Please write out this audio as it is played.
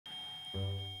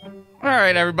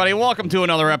Alright, everybody, welcome to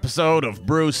another episode of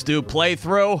Brewstew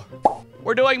Playthrough.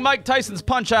 We're doing Mike Tyson's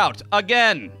Punch-Out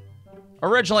again.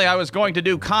 Originally, I was going to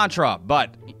do Contra,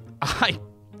 but I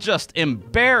just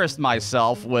embarrassed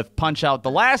myself with Punch-Out the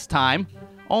last time.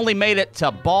 Only made it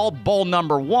to Bald Bull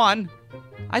number 1.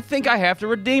 I think I have to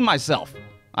redeem myself.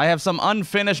 I have some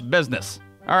unfinished business.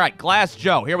 Alright, Glass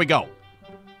Joe, here we go.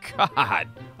 God,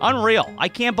 unreal. I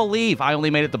can't believe I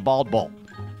only made it to Bald Bull.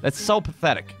 That's so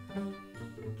pathetic.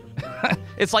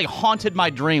 It's like haunted my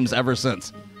dreams ever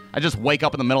since. I just wake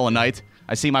up in the middle of the night,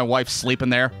 I see my wife sleeping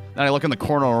there, then I look in the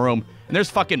corner of the room, and there's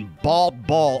fucking Bald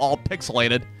Bull, all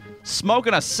pixelated,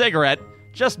 smoking a cigarette,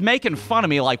 just making fun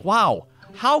of me like, wow,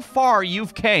 how far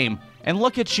you've came, and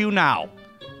look at you now.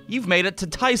 You've made it to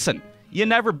Tyson. You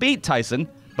never beat Tyson,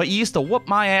 but you used to whoop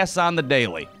my ass on the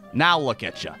daily. Now look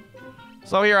at you.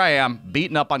 So here I am,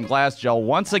 beating up on Glass Joe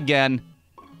once again.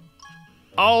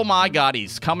 Oh my god,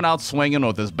 he's coming out swinging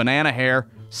with his banana hair,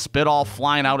 spit all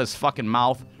flying out his fucking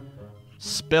mouth,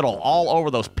 spittle all over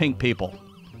those pink people.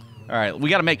 All right, we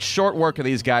got to make short work of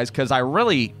these guys because I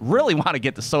really, really want to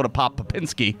get the Soda Pop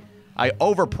Popinski. I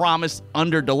overpromised,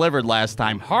 underdelivered last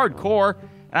time, hardcore,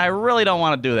 and I really don't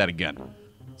want to do that again.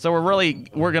 So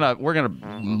we're gonna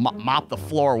mop the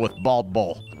floor with Bald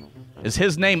Bull. Is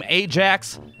his name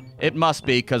Ajax? It must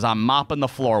be because I'm mopping the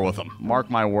floor with him. Mark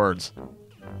my words.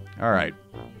 All right.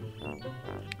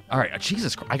 All right,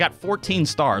 Jesus Christ. I got 14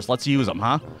 stars. Let's use them,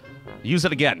 huh? Use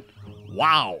it again.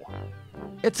 Wow.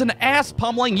 It's an ass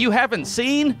pummeling you haven't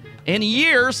seen in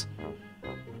years.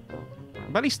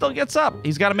 But he still gets up.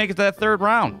 He's got to make it to that third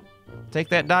round. Take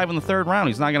that dive in the third round.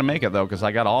 He's not going to make it, though, because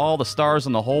I got all the stars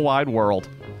in the whole wide world.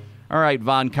 All right,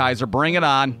 Von Kaiser, bring it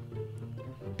on.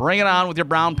 Bring it on with your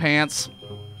brown pants.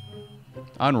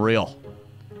 Unreal.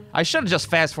 I should have just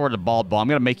fast-forwarded to Bald Bull. I'm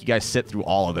going to make you guys sit through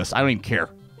all of this. I don't even care.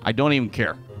 I don't even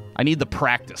care. I need the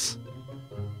practice.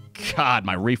 God,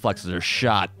 my reflexes are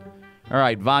shot. All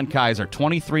right, Von Kaiser,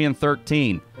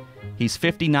 23-13. He's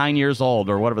 59 years old,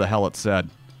 or whatever the hell it said.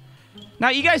 Now,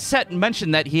 you guys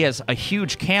mentioned that he has a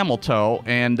huge camel toe,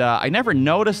 and I never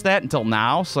noticed that until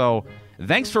now, so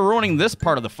thanks for ruining this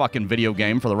part of the fucking video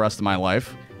game for the rest of my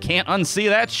life. Can't unsee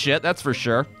that shit, that's for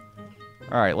sure.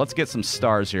 All right, let's get some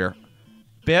stars here.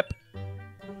 Bip.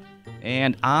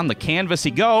 And on the canvas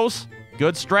he goes.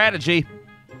 Good strategy.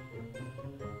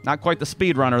 Not quite the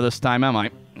speedrunner this time, am I?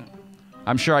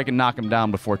 I'm sure I can knock him down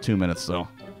before 2 minutes, though.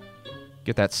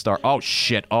 Get that star. Oh,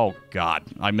 shit. Oh, God.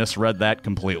 I misread that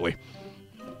completely.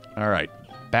 All right.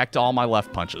 Back to all my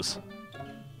left punches.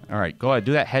 All right. Go ahead.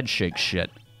 Do that head shake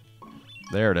shit.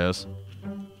 There it is.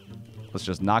 Let's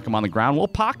just knock him on the ground. We'll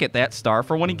pocket that star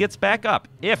for when he gets back up.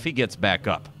 If he gets back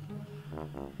up.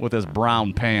 With his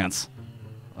brown pants.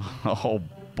 Oh,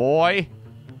 boy.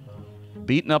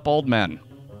 Beating up old men.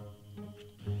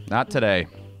 Not today.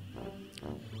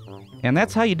 And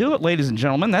that's how you do it, ladies and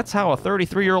gentlemen. That's how a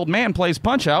 33-year-old man plays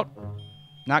Punch-Out.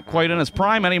 Not quite in his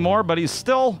prime anymore, but he's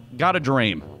still got a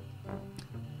dream.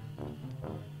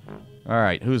 All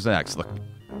right, who's next? Look,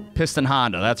 Piston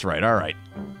Honda, that's right, all right.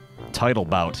 Title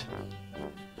bout.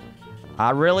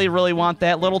 I really, really want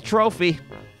that little trophy.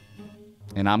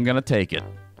 And I'm going to take it.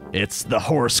 It's the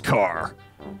horse car.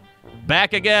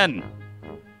 Back again.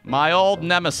 My old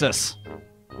nemesis.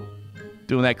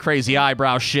 Doing that crazy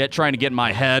eyebrow shit, trying to get in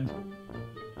my head.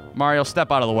 Mario,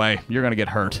 step out of the way. You're going to get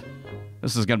hurt.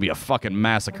 This is going to be a fucking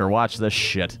massacre. Watch this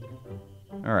shit.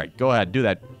 All right, go ahead. Do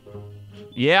that.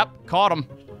 Yep, caught him.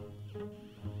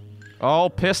 Oh,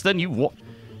 Piston,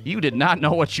 you did not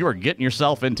know what you were getting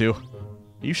yourself into.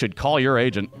 You should call your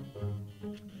agent.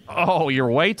 Oh, you're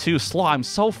way too slow. I'm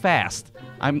so fast.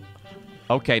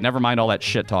 Okay, never mind all that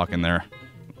shit talking there.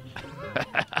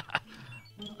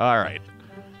 All right.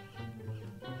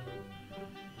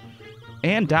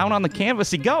 And down on the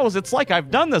canvas he goes. It's like I've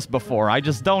done this before. I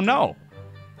just don't know.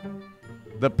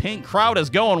 The pink crowd is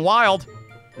going wild.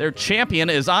 Their champion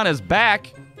is on his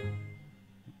back.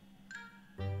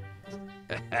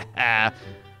 All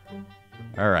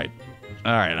right.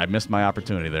 All right, I missed my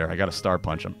opportunity there. I got to star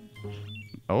punch him.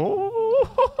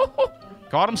 Oh,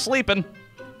 caught him sleeping.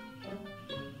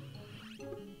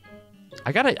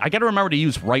 I gotta remember to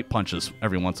use right punches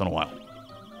every once in a while.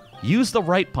 Use the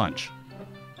right punch.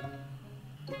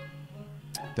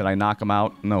 Did I knock him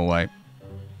out? No way.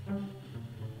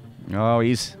 Oh,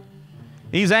 he's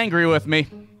angry with me.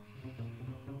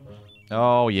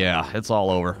 Oh yeah, it's all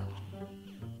over.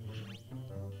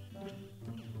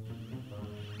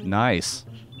 Nice.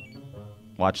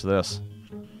 Watch this.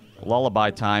 Lullaby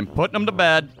time. Putting him to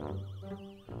bed.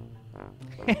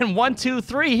 And 1, 2,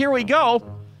 3, here we go.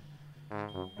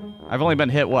 I've only been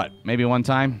hit, what? Maybe one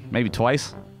time? Maybe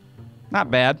twice? Not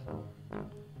bad.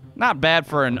 Not bad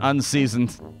for an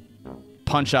unseasoned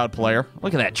Punch-Out player.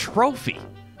 Look at that trophy.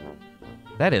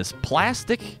 That is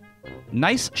plastic.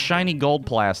 Nice, shiny gold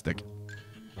plastic.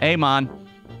 Amon.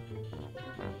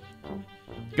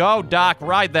 Go, Doc.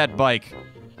 Ride that bike.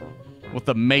 With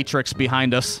the Matrix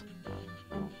behind us.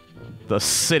 The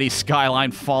city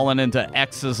skyline falling into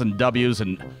X's and W's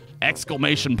and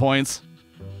exclamation points.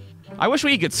 I wish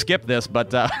we could skip this,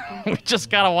 but we just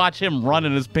gotta watch him run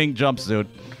in his pink jumpsuit.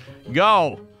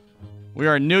 Go! We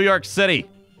are in New York City.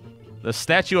 The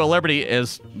Statue of Liberty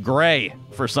is gray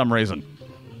for some reason.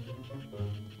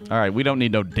 All right, we don't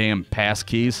need no damn pass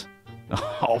keys.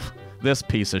 Oh, this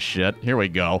piece of shit. Here we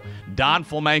go. Don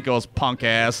Flamenco's punk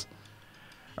ass.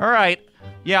 All right.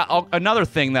 Yeah, another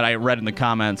thing that I read in the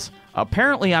comments.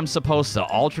 Apparently, I'm supposed to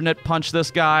alternate punch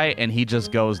this guy, and he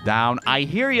just goes down. I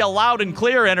hear you loud and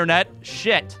clear, Internet.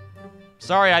 Shit.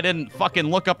 Sorry I didn't fucking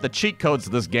look up the cheat codes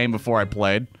of this game before I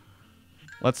played.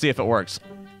 Let's see if it works.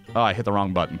 Oh, I hit the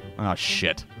wrong button. Oh,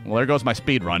 shit. Well, there goes my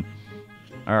speed run.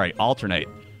 All right, alternate.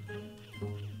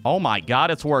 Oh, my God,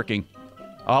 it's working.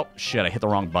 Oh, shit, I hit the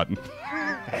wrong button.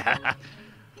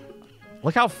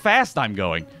 Look how fast I'm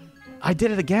going. I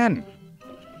did it again.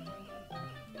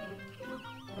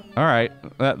 All right,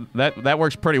 that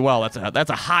works pretty well. That's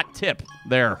a hot tip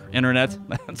there, Internet.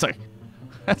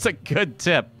 That's a good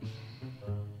tip.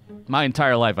 My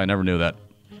entire life, I never knew that.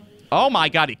 Oh my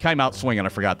God, he came out swinging. I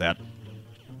forgot that.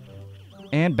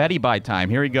 And Betty Bye time.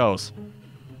 Here he goes.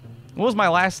 What was my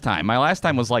last time? My last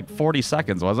time was like 40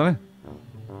 seconds, wasn't it?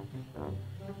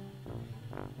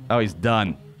 Oh, he's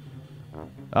done.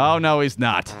 Oh no, he's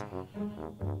not.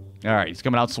 All right, he's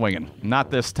coming out swinging.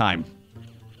 Not this time.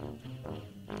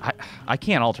 I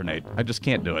can't alternate. I just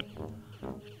can't do it.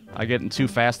 I get in too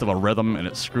fast of a rhythm, and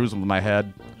it screws with my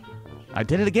head. I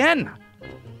did it again!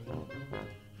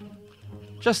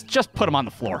 Just put him on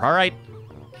the floor, all right?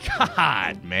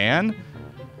 God, man.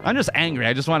 I'm just angry.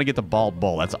 I just want to get the bald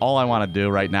bull. That's all I want to do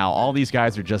right now. All these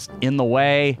guys are just in the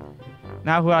way.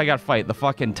 Now who I got to fight? The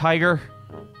fucking tiger?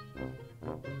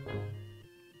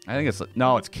 I think it's...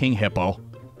 No, it's King Hippo.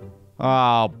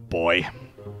 Oh, boy.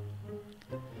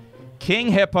 King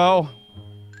Hippo.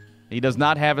 He does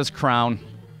not have his crown.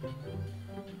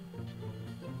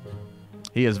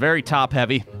 He is very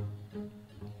top-heavy.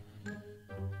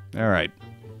 All right.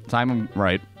 Time him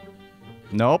right.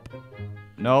 Nope.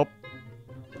 Nope.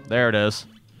 There it is.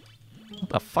 What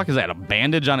the fuck is that? A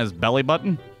bandage on his belly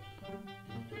button?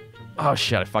 Oh,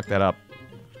 shit. I fucked that up.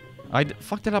 I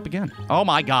fucked it up again. Oh,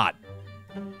 my God.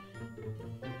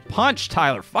 Punch,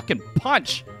 Tyler. Fucking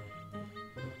punch.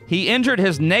 He injured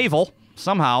his navel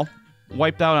somehow,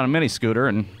 wiped out on a mini scooter,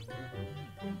 and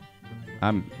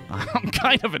I'm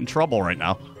kind of in trouble right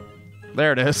now.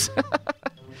 There it is.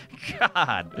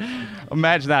 God,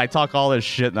 imagine that. I talk all this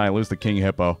shit and I lose the King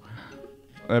Hippo.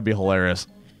 That'd be hilarious.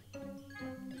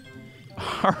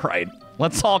 All right,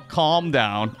 let's all calm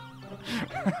down.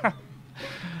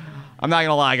 I'm not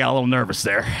gonna lie, I got a little nervous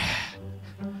there.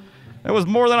 It was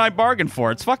more than I bargained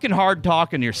for. It's fucking hard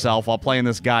talking to yourself while playing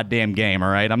this goddamn game,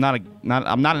 all right? I'm not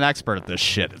an expert at this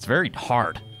shit. It's very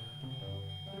hard.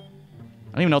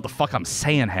 I don't even know what the fuck I'm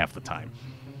saying half the time.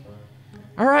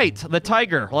 All right, the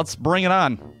tiger. Let's bring it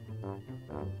on.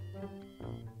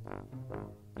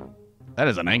 That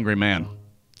is an angry man.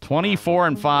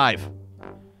 24-5.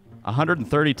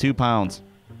 132 pounds.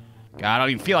 God, I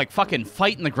don't even feel like fucking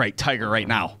fighting the great tiger right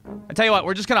now. I tell you what,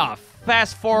 we're just gonna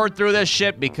fast forward through this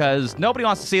shit because nobody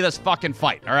wants to see this fucking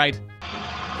fight, all right?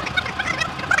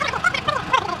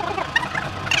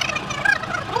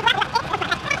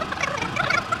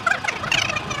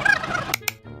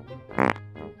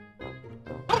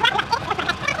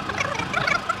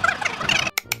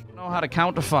 Know how to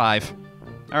count to 5.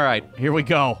 All right, here we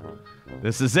go.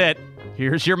 This is it.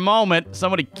 Here's your moment.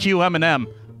 Somebody cue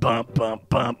Eminem. Bump, bump,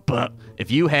 bump, bump. If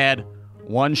you had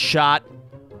one shot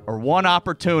or one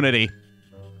opportunity,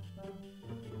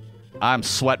 I'm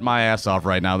sweating my ass off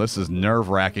right now. This is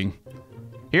nerve-wracking.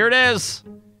 Here it is.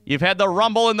 You've had the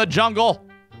rumble in the jungle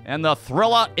and the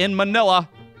thriller in Manila.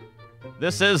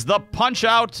 This is the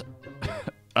Punch-Out.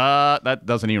 That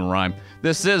doesn't even rhyme.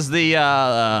 This is the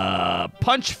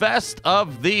Punchfest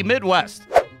of the Midwest.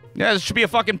 Yeah, this should be a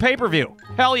fucking pay-per-view.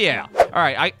 Hell yeah. All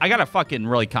right, I gotta fucking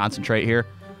really concentrate here.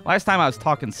 Last time I was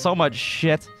talking so much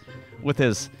shit with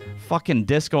his fucking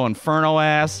Disco Inferno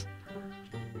ass.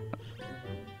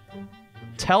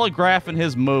 Telegraphing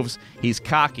his moves. He's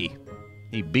cocky.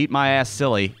 He beat my ass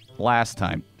silly last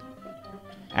time.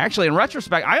 Actually, in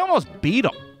retrospect, I almost beat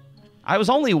him. I was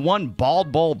only one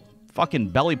bald bull fucking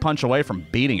belly punch away from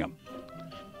beating him.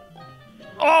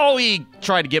 Oh, he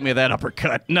tried to get me with that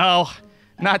uppercut. No,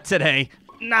 not today.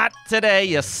 Not today,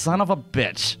 you son of a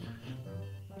bitch.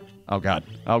 Oh, God.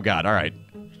 Oh, God. All right.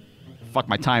 Fuck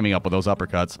my timing up with those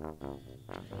uppercuts.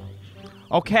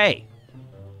 Okay.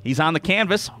 He's on the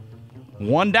canvas.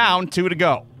 1 down, 2 to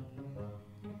go.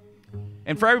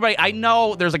 And for everybody, I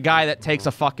know there's a guy that takes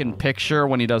a fucking picture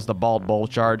when he does the bald bull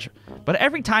charge. But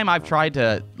every time I've tried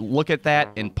to look at that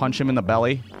and punch him in the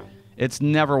belly, it's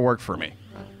never worked for me.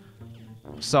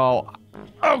 So,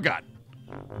 oh, God.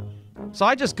 So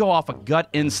I just go off a gut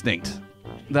instinct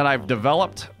that I've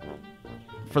developed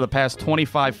for the past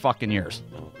 25 fucking years.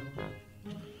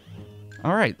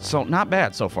 All right, so not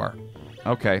bad so far.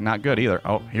 Okay, not good either.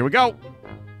 Oh, here we go.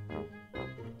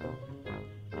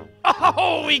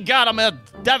 Oh, we got him a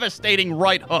devastating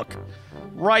right hook.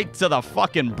 Right to the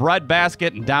fucking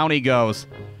breadbasket, and down he goes.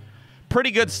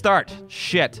 Pretty good start.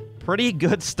 Shit. Pretty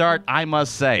good start, I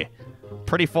must say.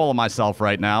 Pretty full of myself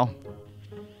right now.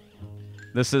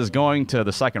 This is going to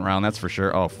the second round, that's for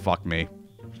sure. Oh, fuck me.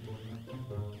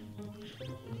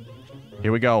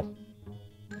 Here we go.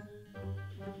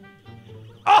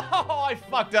 Oh, I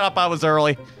fucked it up. I was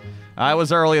early. I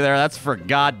was early there. That's for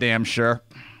goddamn sure.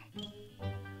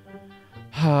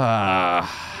 I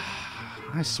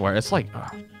swear, it's like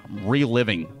I'm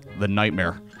reliving the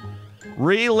nightmare.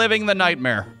 Reliving the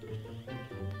nightmare.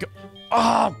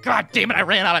 Oh, god damn it, I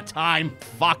ran out of time.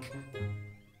 Fuck.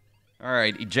 All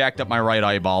right, he jacked up my right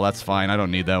eyeball. That's fine. I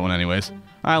don't need that one anyways.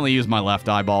 I only use my left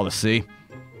eyeball to see.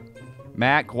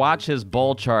 Mac, watch his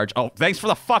bull charge. Oh, thanks for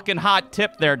the fucking hot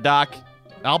tip there, Doc.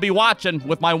 I'll be watching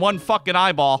with my one fucking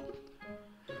eyeball.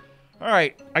 All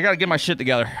right, I gotta get my shit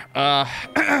together.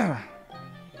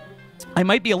 I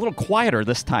might be a little quieter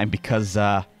this time because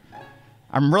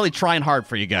I'm really trying hard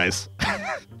for you guys.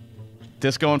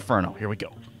 Disco Inferno. Here we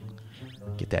go.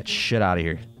 Get that shit out of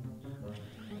here.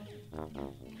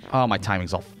 Oh, my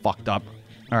timing's all fucked up.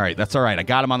 All right, that's all right. I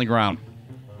got him on the ground.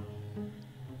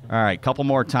 All right, couple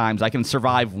more times. I can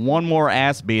survive one more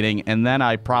ass beating, and then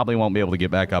I probably won't be able to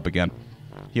get back up again.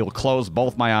 He'll close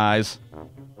both my eyes.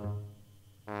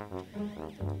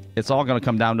 It's all going to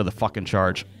come down to the fucking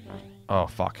charge. Oh,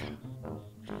 fuck.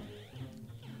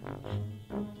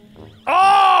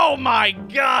 Oh, my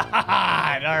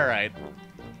God! All right.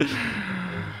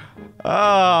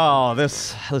 Oh,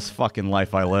 this fucking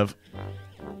life I live.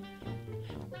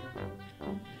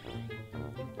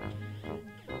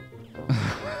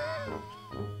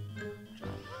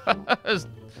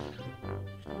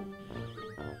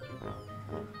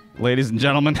 Ladies and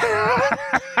gentlemen.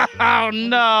 Oh,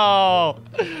 no.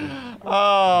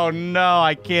 Oh, no,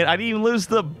 I can't. I didn't even lose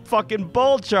the fucking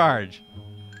bull charge.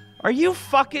 Are you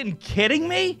fucking kidding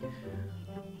me?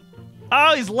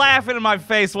 Oh, he's laughing in my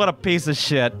face. What a piece of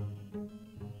shit.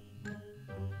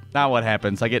 Now what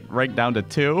happens? I get ranked down to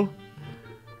 2?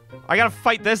 I gotta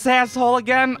fight this asshole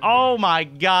again? Oh, my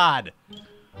God.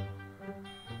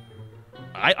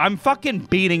 I'm fucking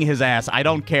beating his ass. I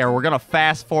don't care. We're gonna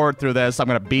fast forward through this. I'm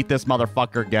gonna beat this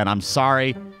motherfucker again. I'm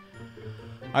sorry.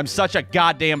 I'm such a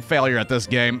goddamn failure at this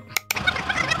game.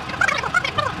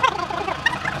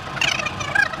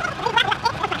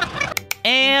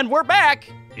 And we're back.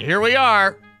 Here we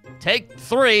are. Take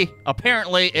 3.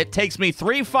 Apparently, it takes me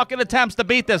 3 fucking attempts to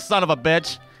beat this son of a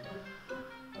bitch.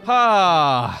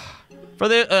 I don't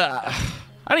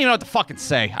even know what to fucking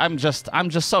say. I'm just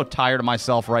so tired of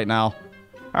myself right now.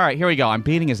 All right, here we go. I'm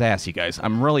beating his ass, you guys.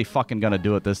 I'm really fucking gonna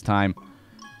do it this time.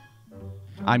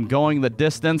 I'm going the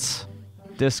distance.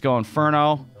 Disco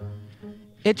Inferno.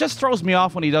 It just throws me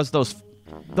off when he does those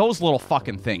little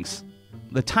fucking things.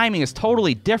 The timing is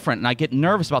totally different, and I get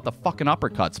nervous about the fucking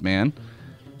uppercuts, man.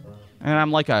 And I'm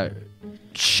like a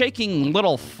shaking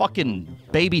little fucking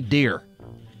baby deer.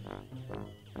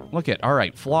 Look at, all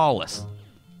right, flawless.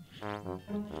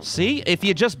 See? If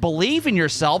you just believe in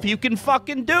yourself, you can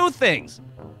fucking do things.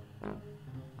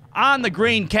 On the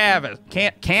green canvas.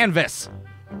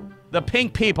 The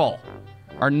pink people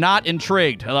are not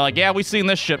intrigued. They're like, yeah, we've seen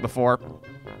this shit before.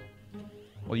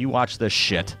 Well, you watch this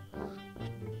shit.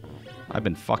 I've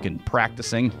been fucking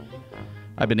practicing.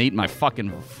 I've been eating my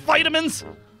fucking vitamins.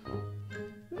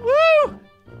 Woo!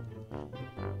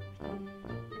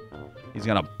 He's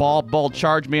gonna bull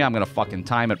charge me. I'm gonna fucking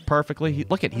time it perfectly.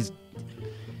 Look at,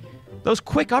 those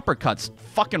quick uppercuts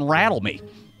fucking rattle me.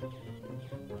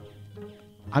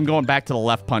 I'm going back to the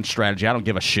left punch strategy. I don't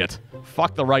give a shit.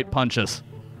 Fuck the right punches.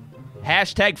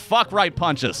 Hashtag fuck right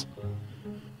punches.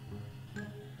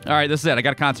 All right, this is it. I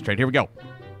gotta concentrate. Here we go.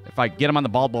 If I get him on the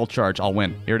bull charge, I'll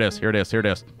win. Here it is. Here it is. Here it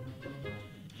is.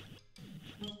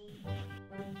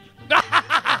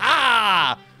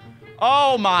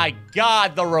 Oh my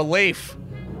God, the relief.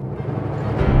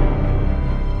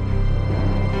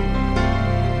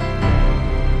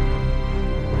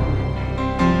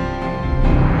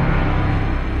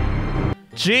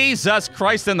 Jesus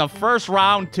Christ, in the first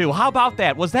round, too. How about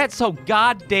that? Was that so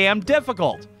goddamn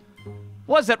difficult?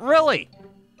 Was it really?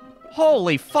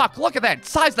 Holy fuck, look at that.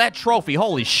 Size of that trophy.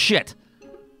 Holy shit.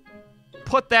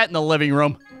 Put that in the living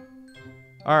room.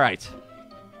 All right.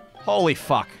 Holy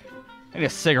fuck. I need a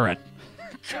cigarette.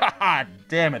 God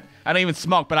damn it. I don't even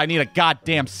smoke, but I need a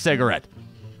goddamn cigarette.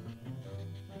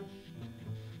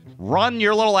 Run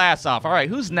your little ass off. All right,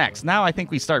 who's next? Now I think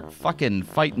we start fucking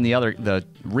fighting the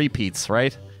repeats,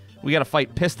 right? We gotta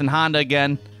fight Piston Honda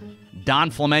again. Don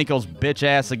Flamenco's bitch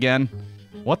ass again.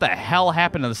 What the hell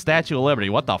happened to the Statue of Liberty?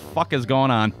 What the fuck is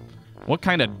going on? What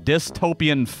kind of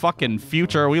dystopian fucking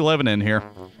future are we living in here?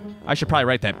 I should probably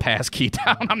write that passkey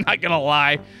down. I'm not gonna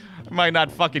lie. I might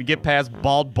not fucking get past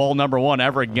bald bull number 1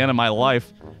 ever again in my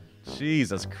life.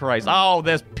 Jesus Christ. Oh,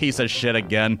 this piece of shit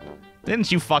again.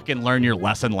 Didn't you fucking learn your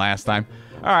lesson last time?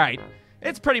 All right.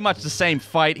 It's pretty much the same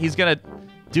fight. He's gonna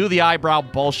do the eyebrow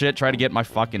bullshit, try to get in my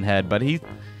fucking head, but he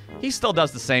still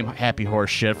does the same happy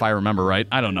horse shit, if I remember right.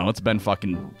 I don't know. It's been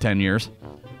fucking 10 years.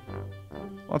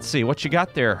 Let's see. What you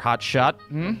got there, hot shot?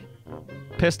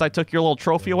 Pissed I took your little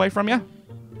trophy away from you?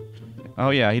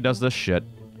 Oh, yeah. He does this shit.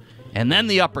 And then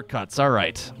the uppercuts. All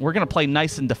right. We're going to play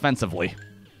nice and defensively.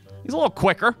 He's a little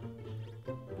quicker.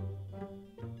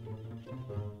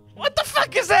 What the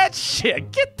fuck is that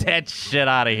shit? Get that shit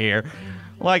out of here.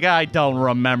 Like I don't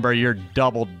remember your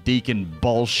double deacon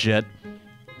bullshit.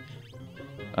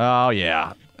 Oh,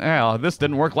 yeah. Well, this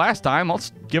didn't work last time.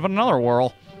 Let's give it another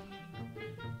whirl.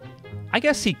 I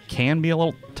guess he can be a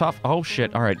little tough. Oh,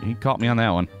 shit. All right, he caught me on that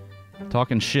one.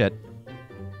 Talking shit.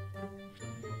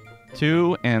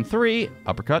 2 and 3.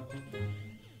 Uppercut.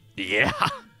 Yeah.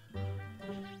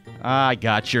 I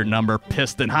got your number,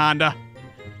 Piston Honda.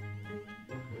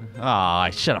 Oh, I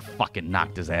should have fucking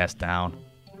knocked his ass down.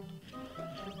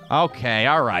 Okay,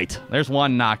 all right. There's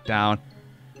one knockdown.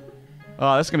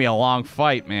 Oh, this is going to be a long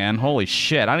fight, man. Holy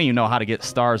shit. I don't even know how to get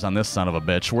stars on this son of a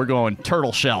bitch. We're going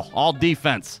turtle shell. All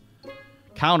defense.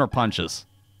 Counter punches.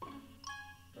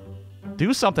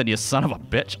 Do something, you son of a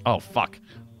bitch. Oh, fuck.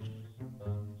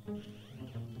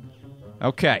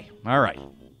 Okay, all right.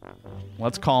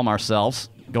 Let's calm ourselves.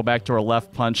 Go back to our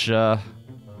left punch. Not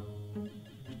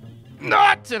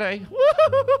today.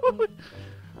 Woo!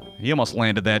 He almost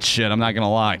landed that shit. I'm not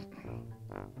gonna lie.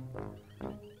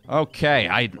 Okay,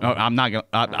 I'm not gonna.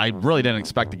 I really didn't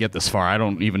expect to get this far. I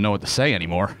don't even know what to say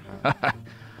anymore.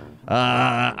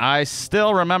 I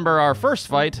still remember our first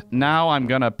fight. Now I'm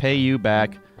gonna pay you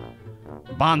back.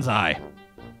 Bonsai.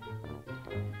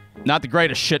 Not the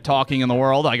greatest shit talking in the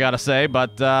world, I gotta say,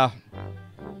 but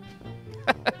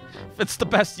if it's the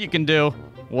best you can do,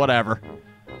 whatever.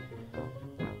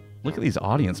 Look at these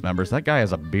audience members. That guy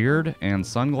has a beard and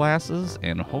sunglasses,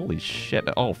 and holy shit.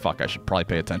 Oh, fuck, I should probably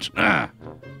pay attention.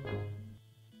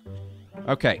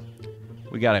 Okay.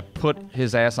 We gotta put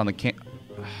his ass on the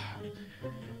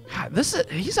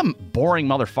he's a boring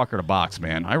motherfucker to box,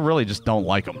 man. I really just don't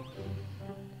like him.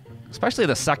 Especially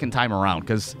the second time around,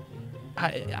 because,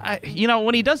 you know,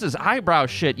 when he does his eyebrow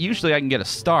shit, usually I can get a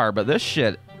star, but this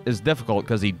shit is difficult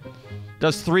because he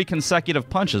does 3 consecutive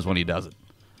punches when he does it.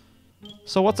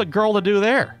 So what's a girl to do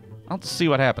there? I'll just see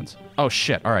what happens. Oh,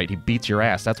 shit. All right, he beats your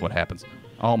ass. That's what happens.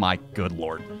 Oh, my good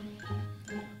lord.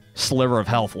 Sliver of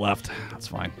health left. That's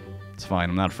fine. It's fine.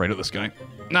 I'm not afraid of this guy.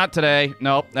 Not today.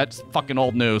 Nope, that's fucking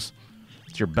old news.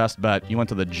 It's your best bet. You went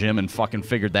to the gym and fucking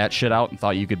figured that shit out and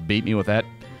thought you could beat me with that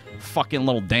fucking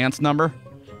little dance number?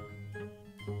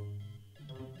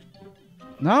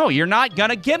 No, you're not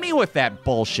gonna get me with that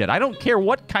bullshit. I don't care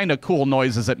what kind of cool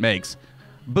noises it makes.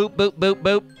 Boop, boop, boop,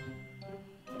 boop.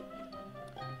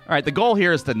 All right, the goal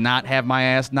here is to not have my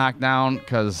ass knocked down,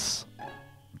 because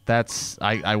that's...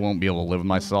 I won't be able to live with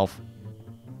myself.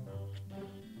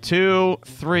 2,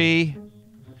 3...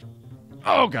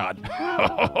 Oh, God.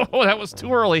 Oh, that was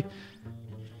too early.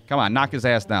 Come on, knock his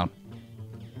ass down.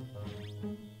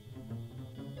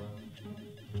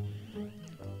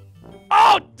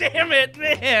 Oh, damn it,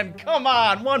 man. Come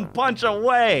on, 1 punch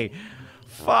away.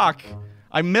 Fuck.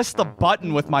 I missed the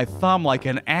button with my thumb like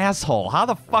an asshole. How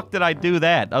the fuck did I do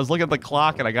that? I was looking at the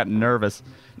clock and I got nervous.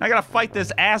 Now I gotta fight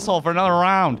this asshole for another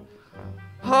round.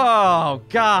 Oh,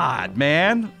 God,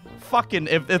 man. Fucking,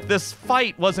 if this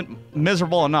fight wasn't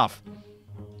miserable enough.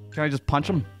 Can I just punch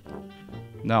him?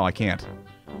 No, I can't.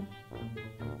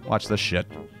 Watch this shit.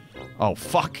 Oh,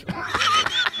 fuck.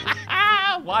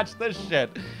 Watch this shit.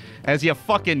 As you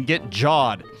fucking get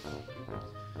jawed.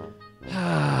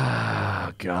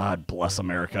 God bless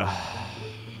America.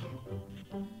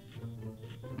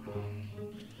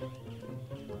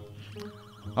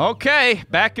 Okay,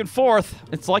 back and forth.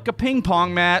 It's like a ping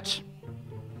pong match.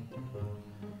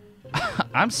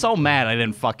 I'm so mad I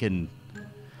didn't fucking...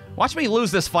 Watch me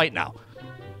lose this fight now.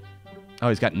 Oh,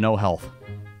 he's got no health.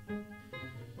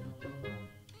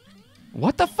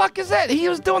 What the fuck is that? He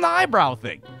was doing the eyebrow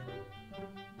thing.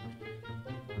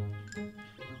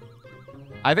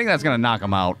 I think that's going to knock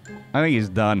him out. I think he's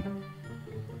done.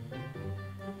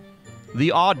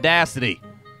 The audacity.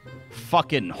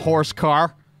 Fucking horse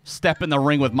car. Step in the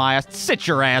ring with my ass. Sit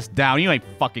your ass down. You ain't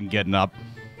fucking getting up.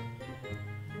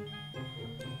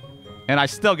 And I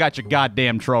still got your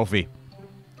goddamn trophy.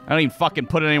 I don't even fucking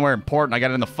put it anywhere important. I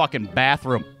got it in the fucking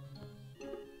bathroom.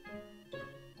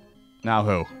 Now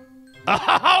who?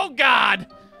 Oh, God!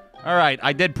 All right,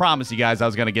 I did promise you guys I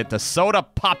was going to get to Soda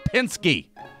Popinski.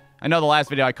 I know the last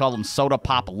video I called him Soda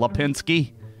Pop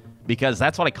Lipinski because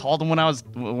that's what I called him when I was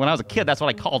a kid. That's what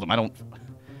I called him.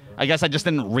 I guess I just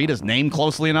didn't read his name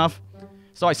closely enough.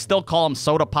 So I still call him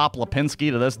Soda Pop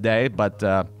Lipinski to this day, but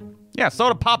yeah,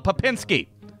 Soda Pop Popinski.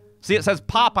 See, it says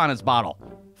pop on his bottle.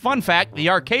 Fun fact, the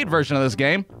arcade version of this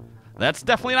game, that's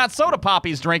definitely not soda pop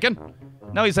he's drinking.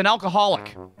 No, he's an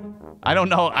alcoholic. I don't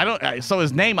know. So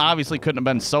his name obviously couldn't have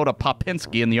been Soda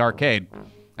Popinski in the arcade.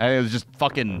 It was just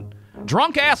fucking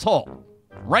drunk asshole.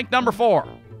 Rank number 4.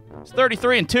 It's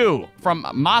 33-2 from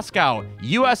Moscow,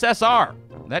 USSR.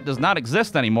 That does not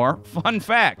exist anymore. Fun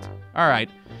fact. All right.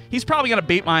 He's probably going to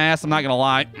beat my ass, I'm not going to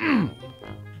lie.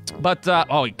 But,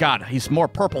 oh, God, he's more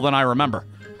purple than I remember.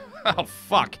 Oh,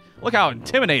 fuck. Look how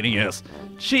intimidating he is.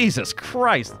 Jesus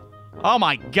Christ. Oh,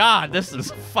 my God. This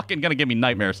is fucking going to give me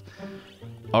nightmares.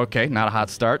 Okay, not a hot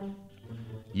start.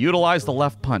 Utilize the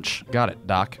left punch. Got it,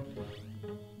 Doc.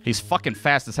 He's fucking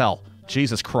fast as hell.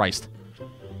 Jesus Christ.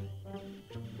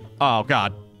 Oh,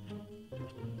 God.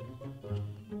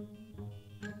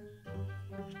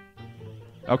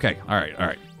 Okay, all right, all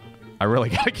right. I really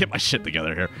got to get my shit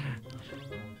together here.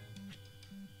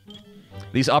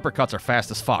 These uppercuts are fast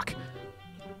as fuck.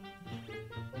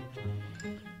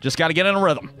 Just got to get in a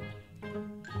rhythm.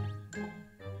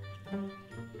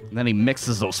 And then he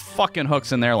mixes those fucking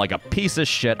hooks in there like a piece of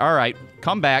shit. All right,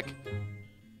 come back.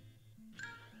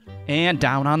 And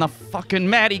down on the fucking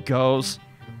mat he goes.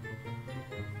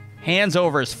 Hands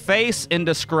over his face in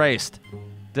disgrace.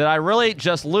 Did I really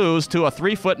just lose to a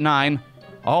 3'9"?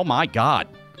 Oh my God.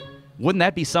 Wouldn't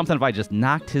that be something if I just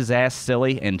knocked his ass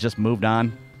silly and just moved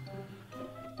on?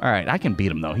 All right, I can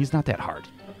beat him, though. He's not that hard.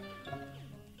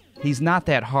 He's not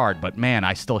that hard, but man,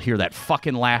 I still hear that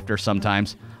fucking laughter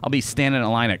sometimes. I'll be standing in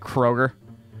line at Kroger,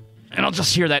 and I'll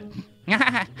just hear that.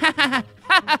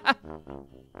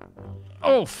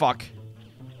 Oh, fuck.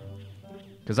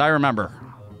 Because I remember.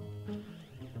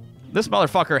 This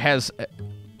motherfucker has...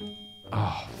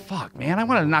 Oh, fuck, man. I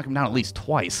wanted to knock him down at least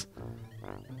twice.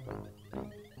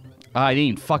 I didn't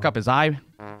even fuck up his eye.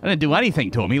 I didn't do anything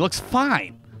to him. He looks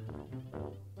fine.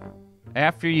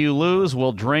 After you lose,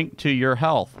 we'll drink to your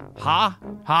health. Ha,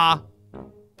 ha,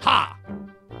 ha.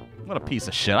 What a piece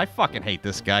of shit. I fucking hate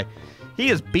this guy. He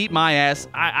has beat my ass.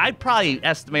 I'd probably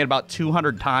estimate about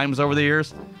 200 times over the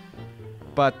years.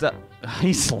 But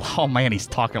he's... Oh, man, he's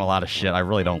talking a lot of shit. I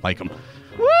really don't like him.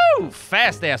 Woo!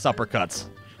 Fast-ass uppercuts.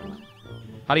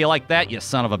 How do you like that, you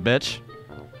son of a bitch?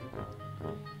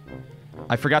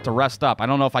 I forgot to rest up. I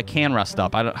don't know if I can rest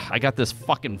up. I got this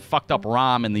fucking fucked up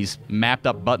ROM and these mapped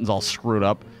up buttons all screwed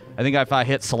up. I think if I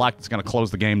hit select, it's going to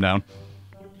close the game down.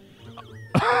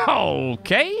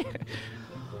 Okay.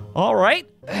 All right.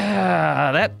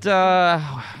 That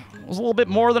was a little bit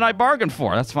more than I bargained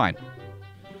for. That's fine.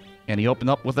 And he opened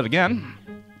up with it again.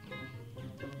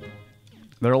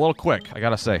 They're a little quick, I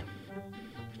gotta say.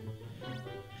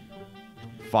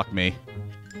 Fuck me.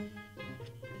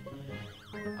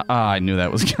 I knew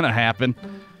that was gonna happen.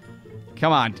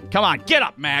 Come on, come on, get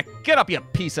up, Mac. Get up, you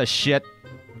piece of shit.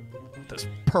 This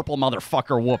purple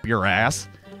motherfucker whoop your ass.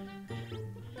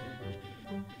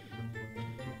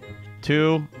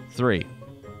 2, 3.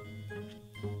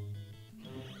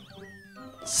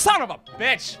 Son of a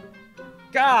bitch!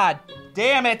 God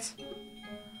damn it!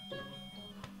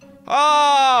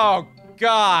 Oh,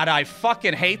 God, I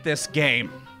fucking hate this game.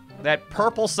 That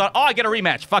purple son... Oh, I get a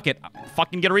rematch. Fuck it. I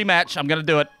fucking get a rematch. I'm gonna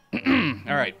do it.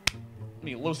 All right. Let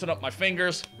me loosen up my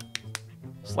fingers.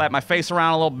 Slap my face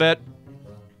around a little bit.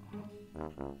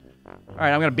 All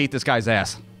right, I'm gonna beat this guy's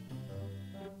ass.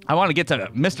 I want to get to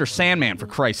Mr. Sandman, for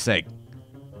Christ's sake.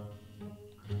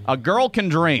 A girl can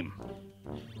dream.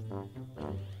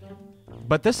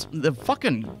 But the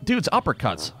fucking dude's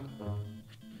uppercuts.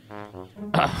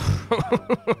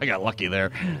 I got lucky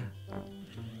there.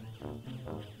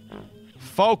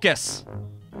 Focus.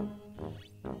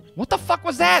 What the fuck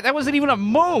was that? That wasn't even a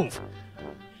move.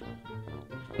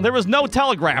 There was no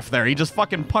telegraph there. He just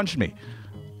fucking punched me.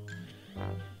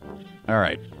 All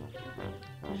right.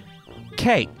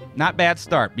 Okay, not bad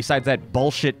start, besides that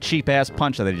bullshit cheap-ass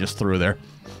punch that they just threw there.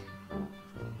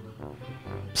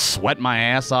 Sweat my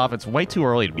ass off. It's way too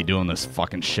early to be doing this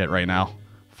fucking shit right now.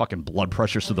 Fucking blood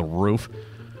pressure's through the roof.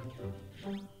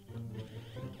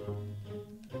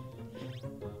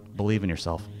 Believe in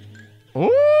yourself. Ooh!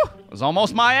 It was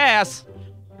almost my ass.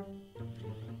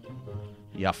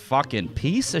 You fucking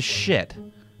piece of shit.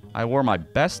 I wore my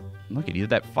best... Look at you,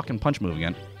 did that fucking punch move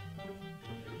again.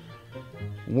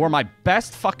 Wore my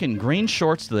best fucking green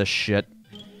shorts to this shit.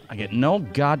 I get no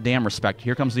goddamn respect.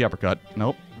 Here comes the uppercut.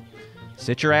 Nope.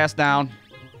 Sit your ass down.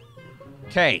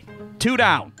 Okay, 2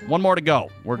 down. 1 more to go.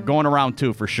 We're going to round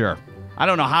 2 for sure. I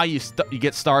don't know how you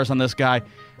get stars on this guy.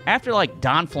 After, like,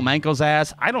 Don Flamenco's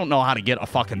ass, I don't know how to get a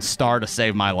fucking star to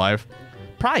save my life.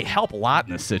 Probably help a lot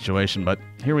in this situation, but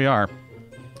here we are.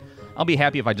 I'll be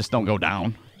happy if I just don't go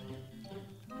down.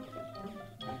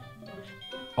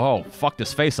 Oh, fucked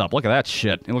his face up. Look at that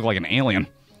shit. He looked like an alien.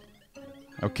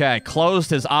 Okay, closed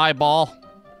his eyeball.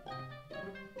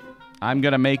 I'm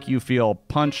gonna make you feel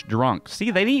punch drunk. See,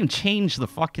 they didn't even change the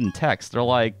fucking text. They're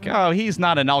like, oh, he's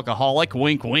not an alcoholic.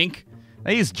 Wink, wink.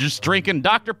 He's just drinking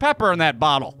Dr. Pepper in that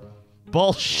bottle.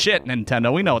 Bullshit,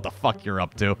 Nintendo. We know what the fuck you're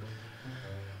up to.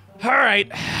 All right.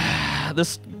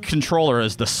 This controller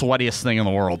is the sweatiest thing in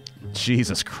the world.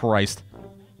 Jesus Christ.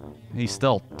 He's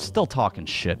still talking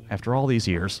shit after all these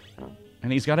years.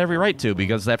 And he's got every right to,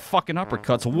 because that fucking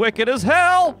uppercut's wicked as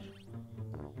hell!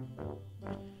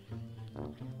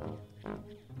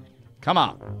 Come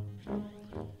on.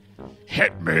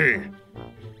 Hit me!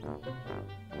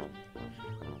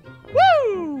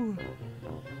 Woo!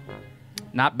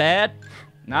 Not bad.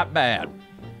 Not bad.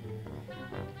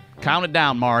 Count it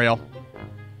down, Mario.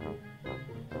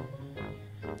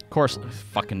 Of course,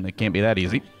 fucking, it can't be that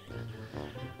easy.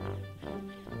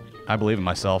 I believe in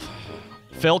myself.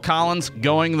 Phil Collins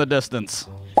going the distance.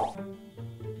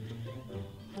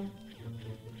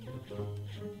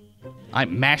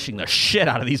 I'm mashing the shit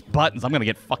out of these buttons. I'm gonna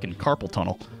get fucking carpal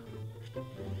tunnel.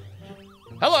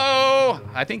 Hello!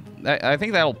 I think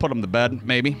that'll put him to bed,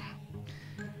 maybe.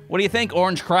 What do you think,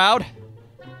 Orange Crowd?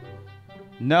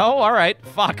 No? Alright.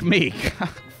 Fuck me.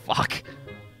 Fuck.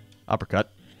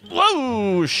 Uppercut.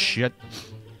 Whoa! Shit.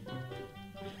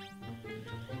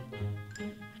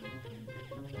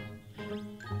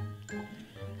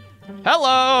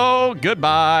 Hello!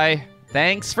 Goodbye.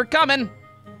 Thanks for coming.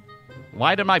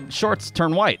 Why did my shorts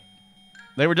turn white?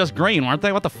 They were just green, weren't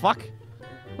they? What the fuck?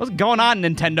 What's going on,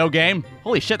 Nintendo game?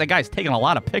 Holy shit, that guy's taking a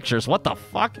lot of pictures. What the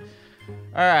fuck?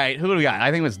 Alright, who do we got?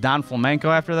 I think it was Don Flamenco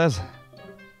after this.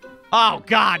 Oh,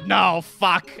 God, no.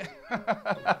 Fuck.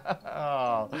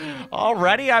 Oh.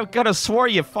 Already? I could have swore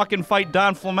you fucking fight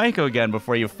Don Flamenco again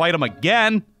before you fight him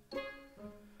again.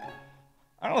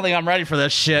 I don't think I'm ready for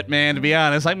this shit, man, to be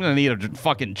honest. I'm gonna need a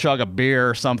fucking chug of beer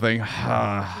or something.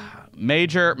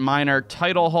 Major, minor,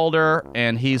 title holder,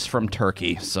 and he's from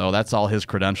Turkey. So that's all his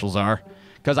credentials are.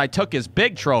 Because I took his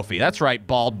big trophy. That's right,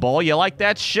 Bald Bull. You like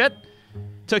that shit?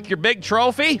 Took your big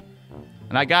trophy,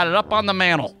 and I got it up on the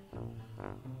mantle.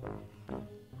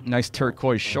 Nice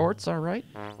turquoise shorts, all right.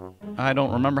 I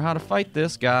don't remember how to fight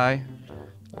this guy.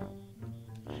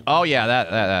 Oh, yeah,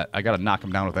 that. I gotta knock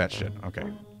him down with that shit. Okay.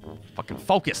 Fucking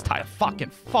focus, Ty.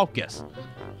 Fucking focus.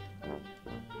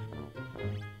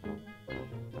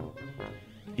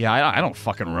 Yeah, I don't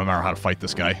fucking remember how to fight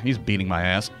this guy. He's beating my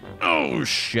ass. Oh,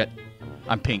 shit.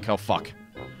 I'm pink. Oh, fuck.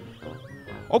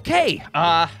 Okay.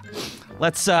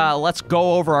 Let's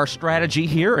go over our strategy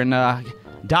here. And,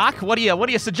 Doc, what do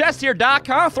you suggest here, Doc,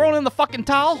 huh? Throwing in the fucking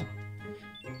towel?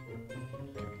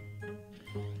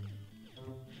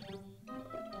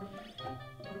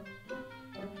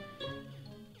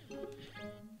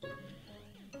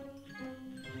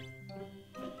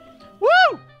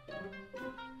 Woo!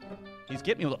 He's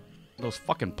getting me with those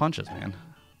fucking punches, man.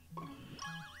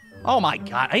 Oh my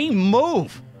God, I didn't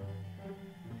move.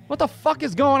 What the fuck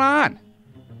is going on?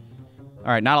 All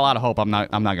right, not a lot of hope. I'm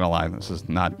not gonna lie. This is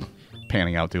not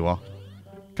panning out too well.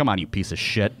 Come on, you piece of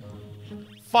shit.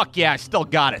 Fuck yeah, I still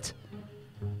got it.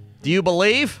 Do you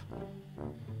believe?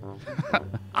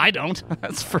 I don't.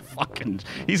 That's for fucking...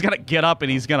 He's gonna get up and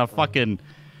he's gonna fucking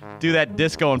do that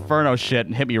Disco Inferno shit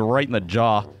and hit me right in the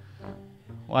jaw.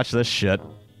 Watch this shit.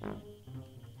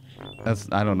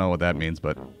 I don't know what that means,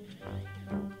 but...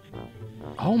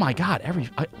 Oh my God,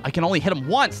 I can only hit him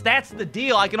once. That's the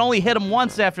deal. I can only hit him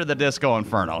once after the Disco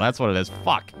Inferno. That's what it is.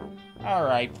 Fuck. All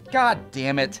right. God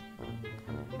damn it.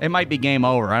 It might be game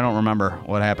over. I don't remember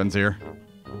what happens here.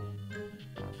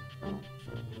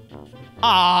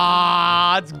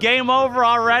 Ah, it's game over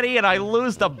already and I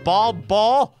lose the bald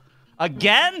ball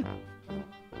again?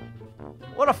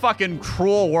 What a fucking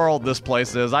cruel world this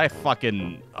place is.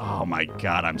 Oh my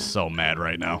God, I'm so mad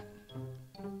right now.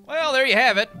 Well, there you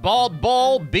have it. Bald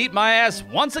Bull beat my ass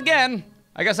once again.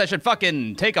 I guess I should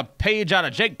fucking take a page out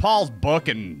of Jake Paul's book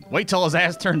and wait till his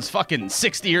ass turns fucking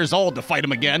 60 years old to fight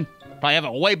him again. Probably have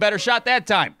a way better shot that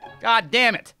time. God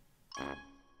damn it.